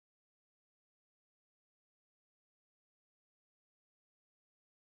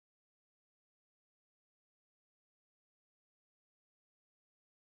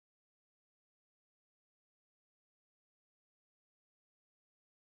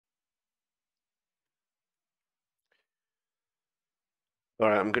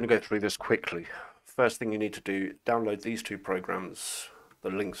Alright, I'm going to go through this quickly. First thing you need to do, download these two programs.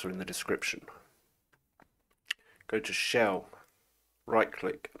 The links are in the description. Go to Shell, right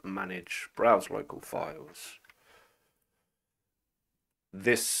click, manage, browse local files.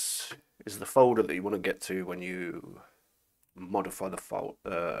 This is the folder that you want to get to when you modify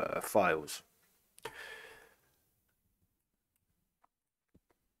the files.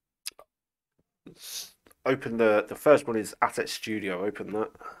 Open the first one is Asset Studio, open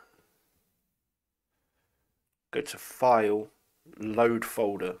that. Go to File, Load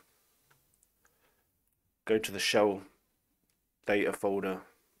Folder. Go to the Shell Data folder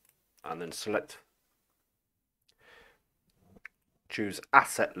and then select. Choose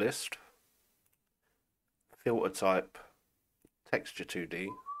Asset List, Filter Type, Texture 2D,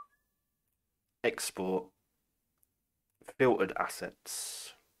 Export, Filtered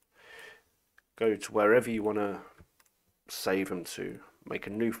Assets. Go to wherever you want to save them to. Make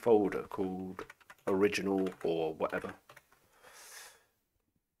a new folder called Original or whatever.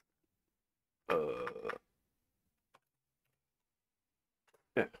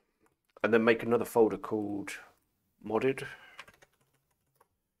 Yeah. And then make another folder called Modded.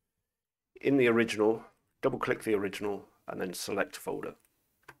 In the original, double click the original and then select folder.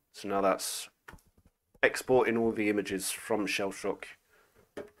 So now that's exporting all the images from Shellshock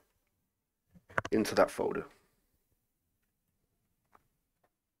into that folder.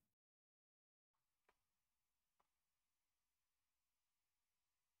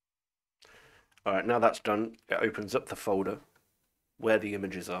 Alright, now that's done, it opens up the folder where the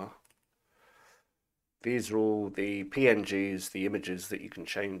images are. These are all the PNGs, the images that you can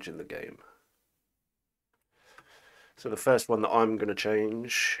change in the game. So the first one that I'm going to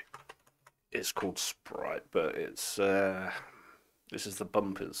change is called Sprite, but it's this is the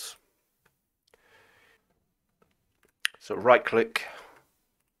bumpers. So right click,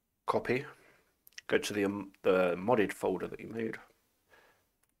 copy, go to the modded folder that you made,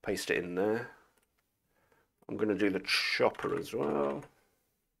 paste it in there. I'm going to do the chopper as well.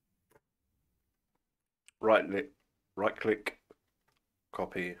 Right click,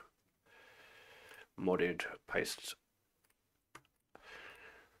 copy, modded, paste.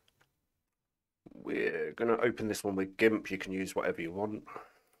 We're going to open this one with GIMP. You can use whatever you want.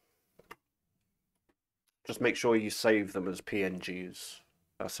 Just make sure you save them as PNGs,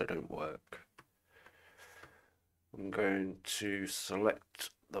 else they don't work. I'm going to select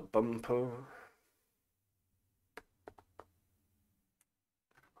the bumper.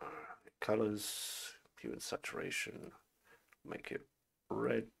 Colors, hue and saturation, make it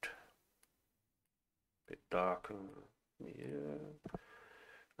red, a bit darker, yeah.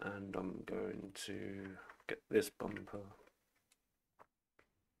 And I'm going to get this bumper.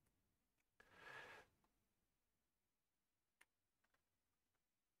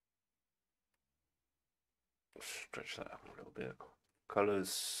 Stretch that out a little bit.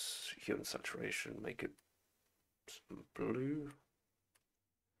 Colors, hue and saturation, make it some blue.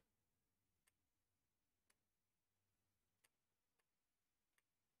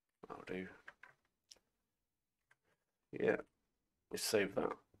 That'll do. Yeah, let's save that.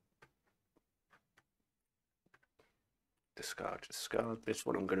 Discard. This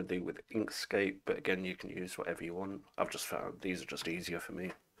one I'm going to do with Inkscape, but again, you can use whatever you want. I've just found these are just easier for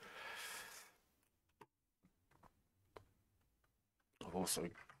me. I've also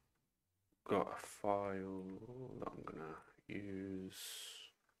got a file that I'm going to use.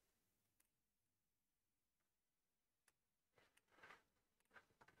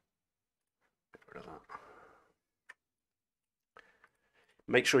 Get rid of that.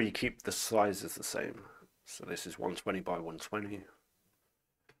 Make sure you keep the sizes the same. So this is 120 by 120.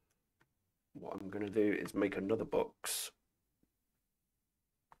 What I'm going to do is make another box.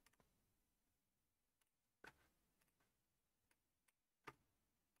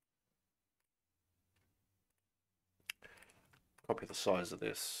 Copy the size of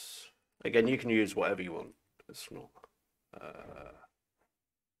this. Again, you can use whatever you want. It's not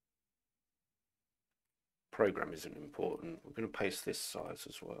program isn't important. We're going to paste this size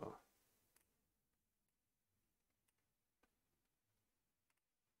as well.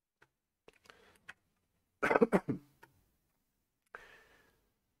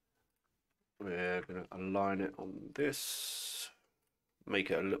 We're going to align it on this,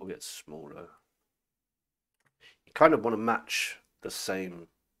 make it a little bit smaller. You kind of want to match the same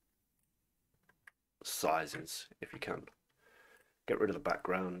sizes if you can. Get rid of the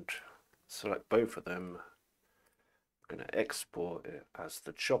background, select both of them. I'm going to export it as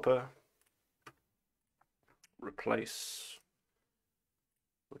the chopper, replace,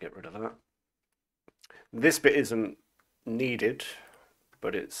 we'll get rid of that. This bit isn't needed,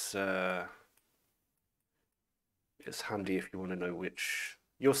 but it's handy if you want to know which.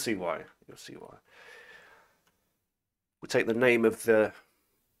 You'll see why. You'll see why. We take the name of the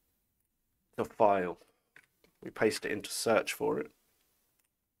file. We paste it into search for it.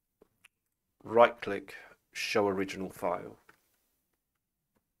 Right click, show original file.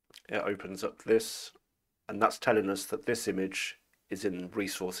 It opens up this, and that's telling us that this image is in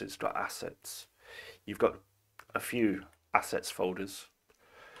resources.assets. You've got a few assets folders.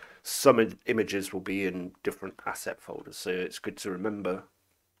 Some images will be in different asset folders, so it's good to remember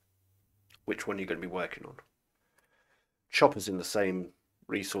which one you're going to be working on. Chopper's in the same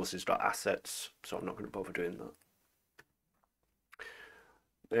resources.assets, so I'm not going to bother doing that.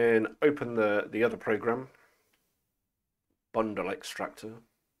 Then open the other program, bundle extractor,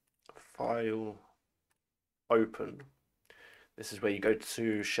 file, open. This is where you go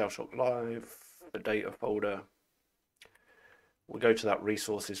to Shellshock Live, the data folder. We go to that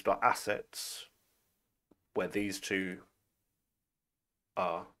resources.assets where these two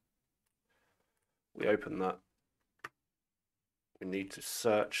are. We open that. We need to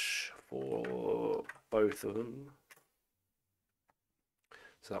search for both of them.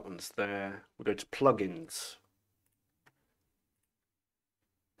 So that one's there. We go to plugins,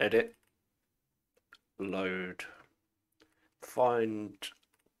 edit, load, find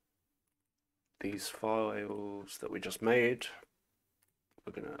these files that we just made.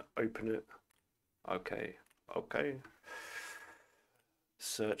 We're going to open it. Okay, okay.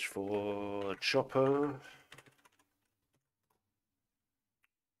 Search for Chopper.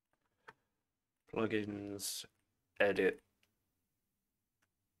 Plugins, edit,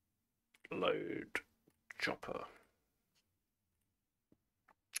 load, Chopper.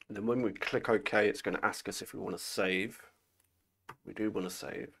 And then when we click OK, it's going to ask us if we want to save. We do want to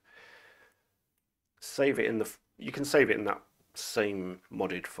save. Save it in the. You can save it in that same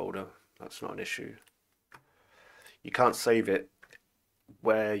modded folder. That's not an issue. You can't save it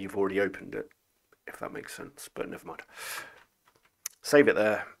where you've already opened it, if that makes sense, but never mind. Save it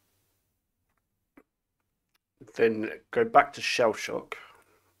there. Then go back to Shellshock,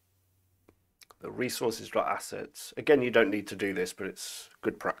 the resources.assets. Again, you don't need to do this, but it's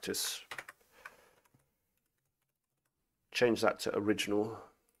good practice. Change that to original.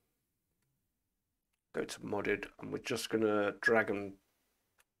 Go to modded, and we're just going to drag and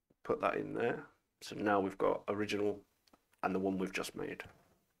put that in there. So now we've got original and the one we've just made.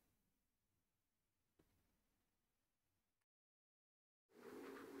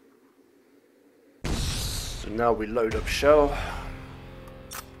 So now we load up Shell.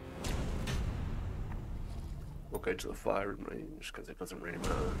 We'll go to the firing range because it doesn't really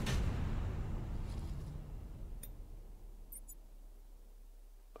matter.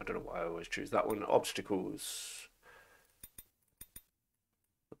 I don't know why I always choose that one. Obstacles.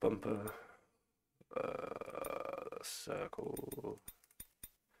 The bumper. Circle.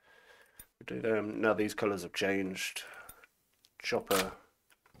 We do them. Now these colors have changed. Chopper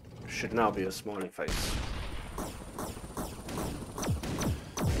should now be a smiley face.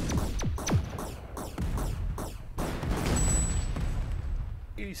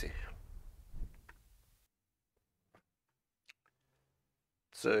 Easy.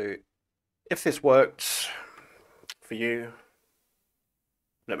 So if this worked for you,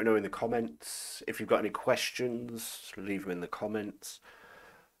 let me know in the comments. If you've got any questions, leave them in the comments.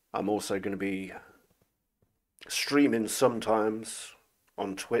 I'm also going to be streaming sometimes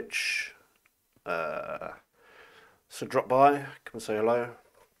on Twitch. So drop by, come and say hello.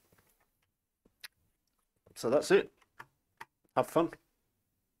 So that's it. Have fun.